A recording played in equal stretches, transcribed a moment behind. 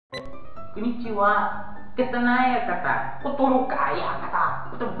Konnichiwa. Ketanaya kata. Kotoro kaya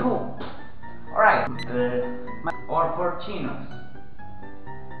kata. Kotopo. Alright. Or for chinos.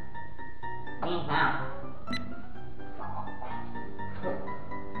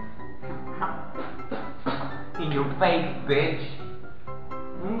 In your face, bitch.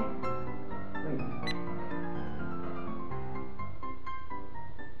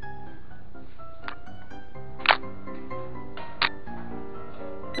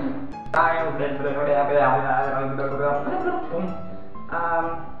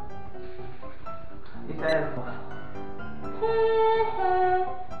 It says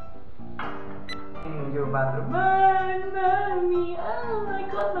in your bathroom, mommy, oh, I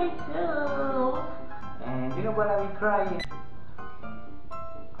got myself. And you know what, I'll be crying.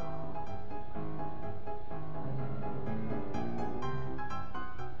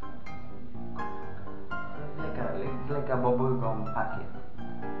 It's like a bubble gum packet.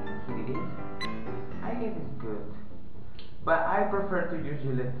 Here it is. I guess it's good, but I prefer to use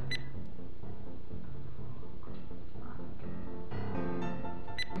Gillette.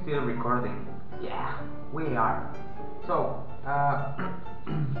 Still recording. Yeah, we are. So,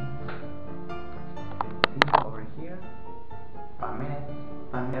 over here. 5 minutes.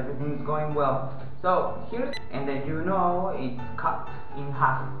 Everything's going well. So here's, and then you know it's cut in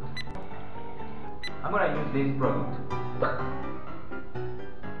half. I'm gonna use this product.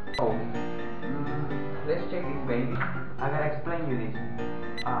 Oh, let's check this baby. I gotta explain you this.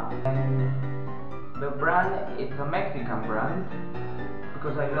 And the brand, it's a Mexican brand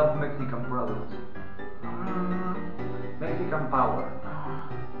because I love Mexican products. Mexican power.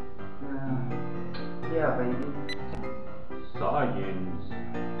 Yeah, baby. Science.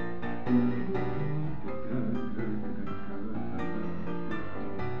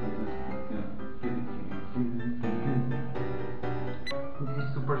 This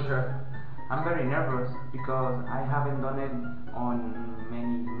is super sure. I'm very nervous because I haven't done it on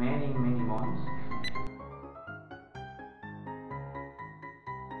many months.